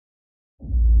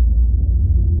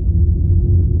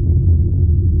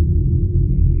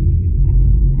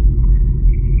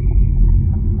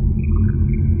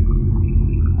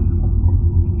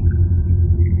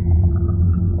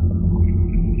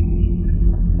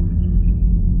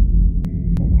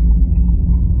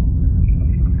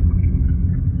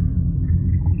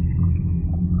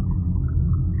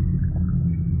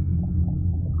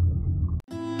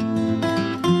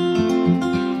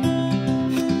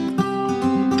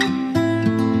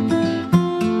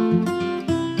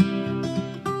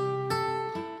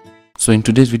So in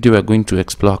today's video, we're going to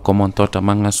explore a common thought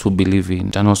among us who believe in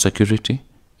eternal security.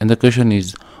 And the question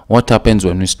is, what happens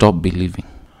when we stop believing?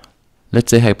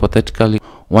 Let's say hypothetically,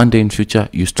 one day in future,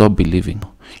 you stop believing.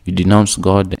 You denounce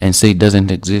God and say it doesn't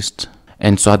exist.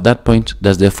 And so at that point,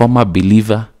 does the former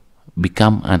believer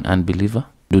become an unbeliever?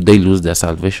 Do they lose their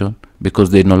salvation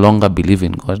because they no longer believe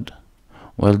in God?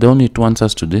 Well, there are only two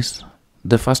answers to this.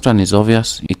 The first one is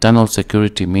obvious. Eternal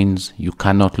security means you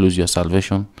cannot lose your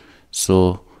salvation.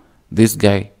 So this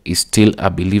guy is still a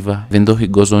believer, even though he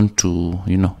goes on to,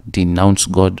 denounce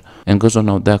God and goes on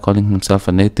out there calling himself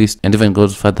an atheist and even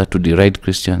goes further to deride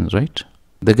Christians, right?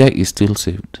 The guy is still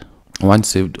saved. Once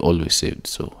saved, always saved.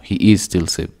 So he is still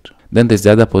saved. Then there's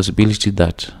the other possibility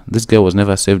that this guy was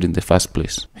never saved in the first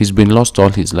place. He's been lost all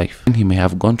his life. He may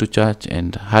have gone to church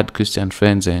and had Christian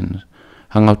friends and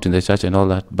hung out in the church and all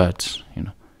that, but,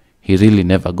 he really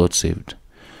never got saved.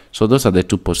 So those are the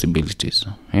two possibilities,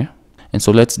 yeah? And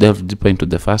so let's delve deeper into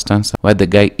the first answer, why the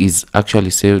guy is actually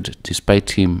saved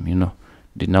despite him,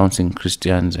 denouncing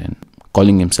Christians and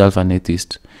calling himself an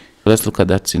atheist. Let's look at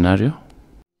that scenario.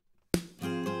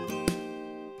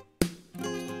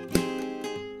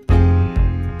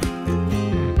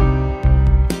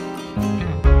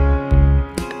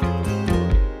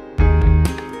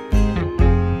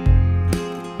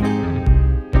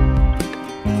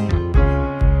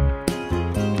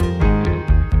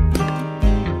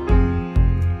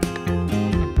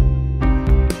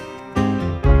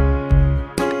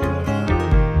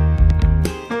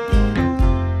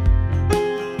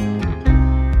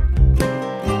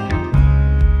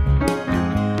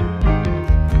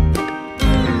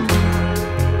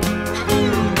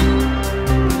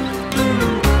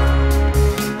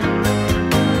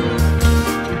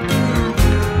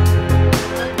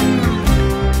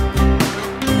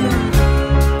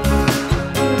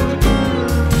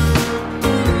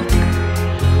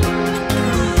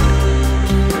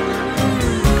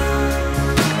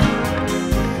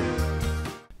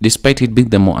 Despite it being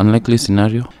the more unlikely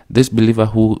scenario, this believer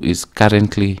who is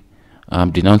currently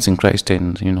denouncing Christ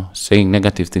and, saying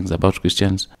negative things about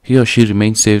Christians, he or she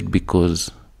remains saved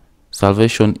because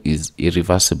salvation is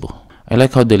irreversible. I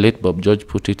like how the late Bob George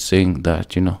put it, saying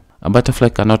that, a butterfly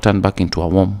cannot turn back into a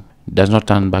worm. It does not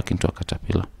turn back into a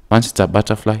caterpillar. Once it's a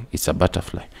butterfly, it's a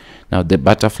butterfly. Now, the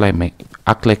butterfly may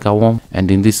act like a worm, and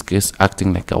in this case,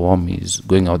 acting like a worm is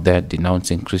going out there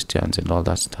denouncing Christians and all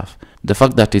that stuff. The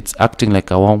fact that it's acting like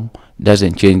a worm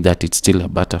doesn't change that it's still a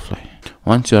butterfly.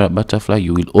 Once you're a butterfly,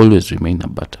 you will always remain a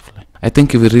butterfly. I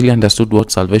think if we really understood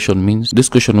what salvation means, this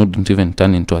question wouldn't even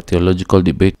turn into a theological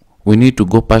debate. We need to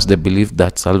go past the belief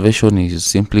that salvation is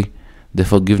simply the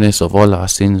forgiveness of all our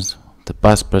sins, the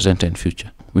past, present, and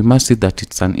future. We must see that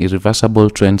it's an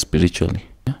irreversible trend spiritually.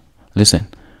 Yeah? Listen,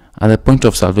 at the point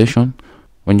of salvation,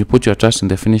 when you put your trust in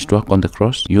the finished work on the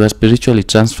cross, you are spiritually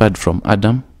transferred from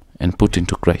Adam and put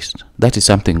into Christ. That is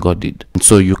something God did. And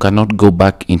so you cannot go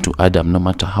back into Adam no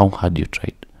matter how hard you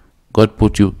tried. God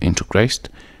put you into Christ,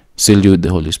 sealed you with the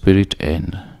Holy Spirit,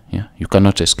 and you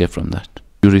cannot escape from that.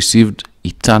 You received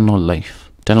eternal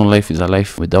life. Eternal life is a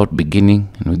life without beginning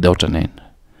and without an end.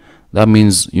 That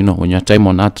means, when your time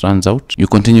on earth runs out, you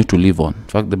continue to live on. In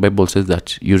fact, the Bible says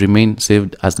that you remain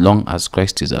saved as long as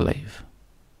Christ is alive.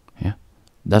 Yeah,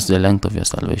 that's the length of your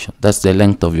salvation. That's the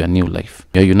length of your new life.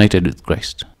 You're united with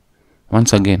Christ.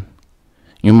 Once again,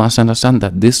 you must understand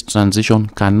that this transition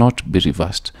cannot be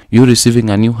reversed. You receiving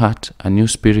a new heart, a new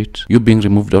spirit, you being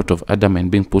removed out of Adam and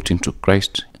being put into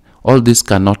Christ, all this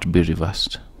cannot be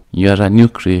reversed. You are a new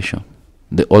creation.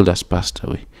 The old has passed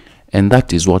away. And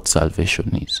that is what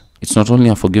salvation is. It's not only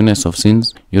a forgiveness of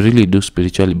sins, you really do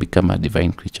spiritually become a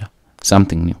divine creature,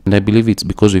 something new. And I believe it's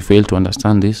because we fail to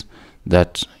understand this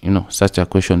that, such a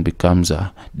question becomes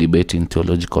a debate in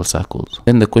theological circles.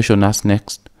 Then the question asked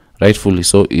next, rightfully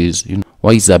so, is,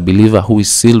 why is a believer who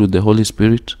is sealed with the Holy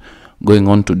Spirit going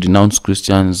on to denounce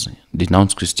Christians,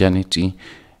 denounce Christianity,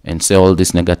 and say all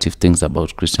these negative things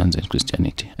about Christians and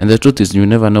Christianity? And the truth is, you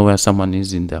never know where someone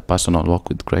is in their personal walk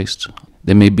with Christ.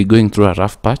 They may be going through a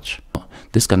rough patch.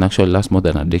 This can actually last more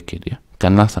than a decade. Yeah? It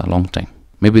can last a long time.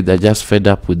 Maybe they're just fed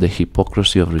up with the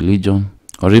hypocrisy of religion.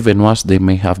 Or even worse, they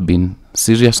may have been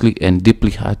seriously and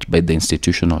deeply hurt by the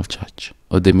institutional church.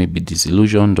 Or they may be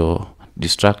disillusioned or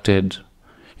distracted,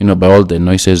 by all the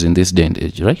noises in this day and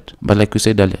age, right? But like we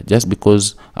said earlier, just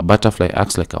because a butterfly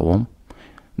acts like a worm,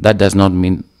 that does not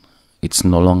mean it's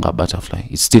no longer a butterfly.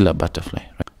 It's still a butterfly,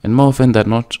 right? And more often than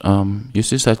not, you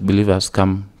see such believers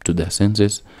come to their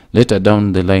senses later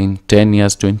down the line, 10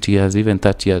 years, 20 years, even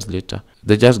 30 years later.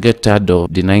 They just get tired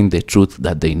of denying the truth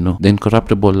that they know. The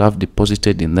incorruptible love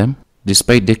deposited in them,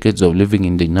 despite decades of living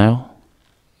in denial,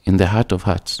 in the heart of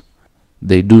hearts,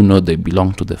 they do know they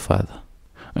belong to the Father.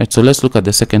 Right, so let's look at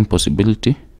the second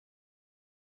possibility.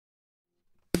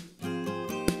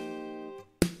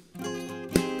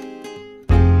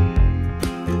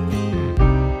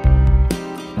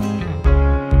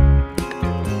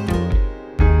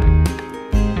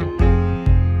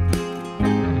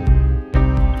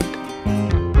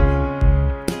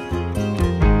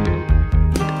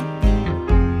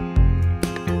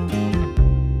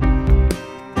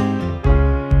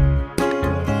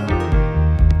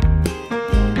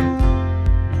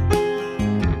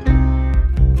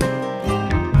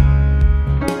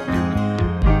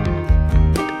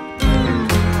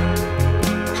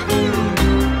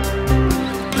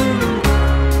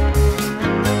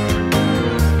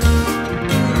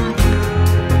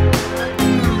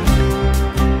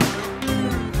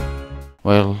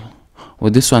 Well,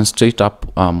 with this one straight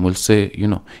up, we'll say,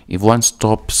 if one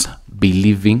stops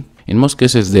believing, in most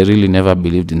cases, they really never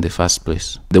believed in the first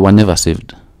place. They were never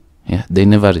saved. Yeah, they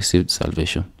never received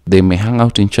salvation. They may hang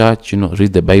out in church,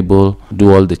 read the Bible,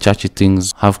 do all the churchy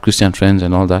things, have Christian friends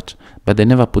and all that, but they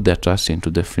never put their trust into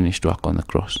the finished work on the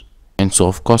cross. And so,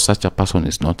 of course, such a person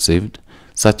is not saved.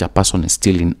 Such a person is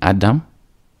still in Adam.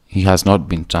 He has not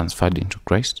been transferred into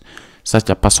Christ. Such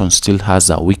a person still has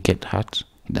a wicked heart.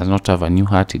 He does not have a new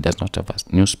heart. He does not have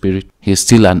a new spirit. He is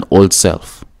still an old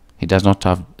self. He does not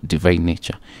have divine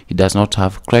nature. He does not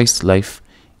have Christ's life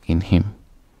in him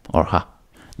or her.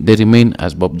 They remain,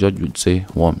 as Bob George would say,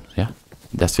 worms. Yeah,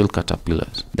 they're still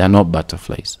caterpillars. They're not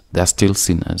butterflies. They're still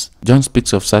sinners. John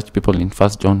speaks of such people in 1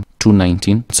 John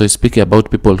 2:19. So he's speaking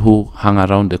about people who hang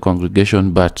around the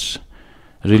congregation, but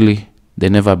really they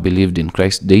never believed in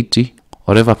Christ's deity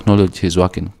or ever acknowledged his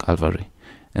work in Calvary.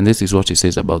 And this is what he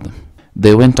says about them.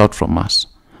 They went out from us,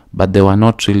 but they were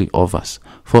not really of us.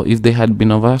 For if they had been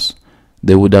of us,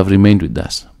 they would have remained with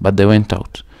us. But they went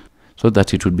out, so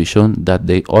that it would be shown that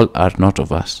they all are not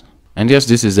of us. And yes,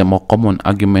 this is a more common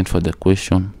argument for the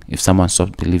question, if someone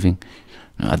stops believing,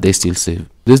 are they still saved?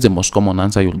 This is the most common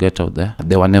answer you'll get out there.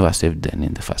 They were never saved then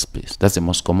in the first place. That's the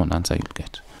most common answer you'll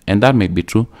get. And that may be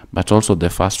true, but also the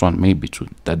first one may be true,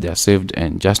 that they are saved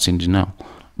and just in denial.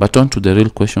 But on to the real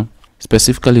question,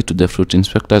 specifically to the fruit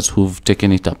inspectors who've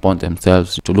taken it upon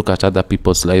themselves to look at other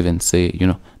people's life and say,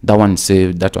 that one's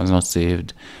saved, that one's not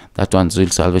saved, that one's real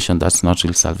salvation, that's not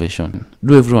real salvation.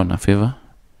 Do everyone a favor,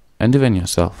 and even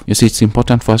yourself. You see, it's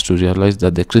important for us to realize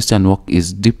that the Christian walk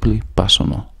is deeply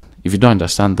personal. If you don't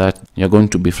understand that, you're going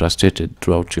to be frustrated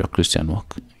throughout your Christian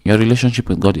walk. Your relationship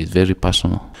with God is very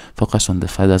personal. Focus on the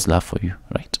Father's love for you,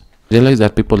 right? Realize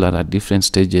that people are at different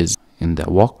stages in their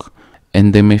walk,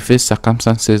 and they may face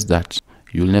circumstances that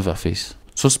you'll never face.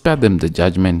 So spare them the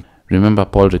judgment. Remember,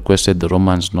 Paul requested the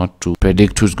Romans not to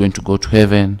predict who's going to go to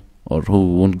heaven or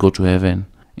who won't go to heaven.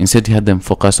 Instead, he had them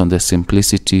focus on the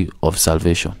simplicity of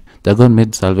salvation. That God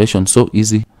made salvation so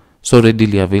easy, so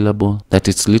readily available, that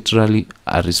it's literally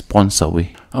a response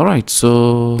away. Alright,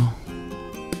 so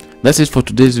that's it for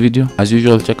today's video. As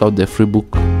usual, check out the free book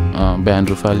by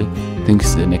Andrew Farley. I think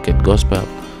it's The Naked Gospel.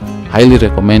 Highly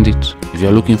recommend it. If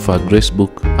you're looking for a grace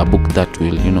book, a book that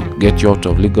will, get you out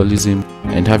of legalism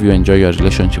and have you enjoy your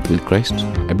relationship with Christ,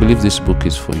 I believe this book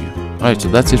is for you. Alright, so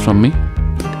that's it from me.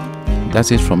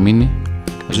 That's it from Minnie.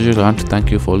 As usual, I want to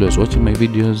thank you for always watching my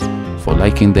videos, for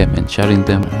liking them and sharing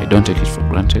them. I don't take it for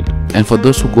granted. And for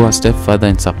those who go a step further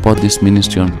and support this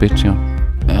ministry on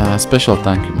Patreon, special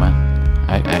thank you, man.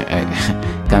 I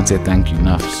can't say thank you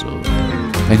enough. So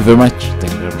thank you very much.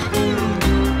 Thank you very much.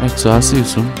 Alright, so I'll see you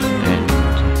soon.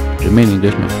 And remain in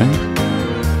grace, my friend.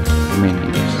 Remain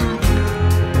in grace.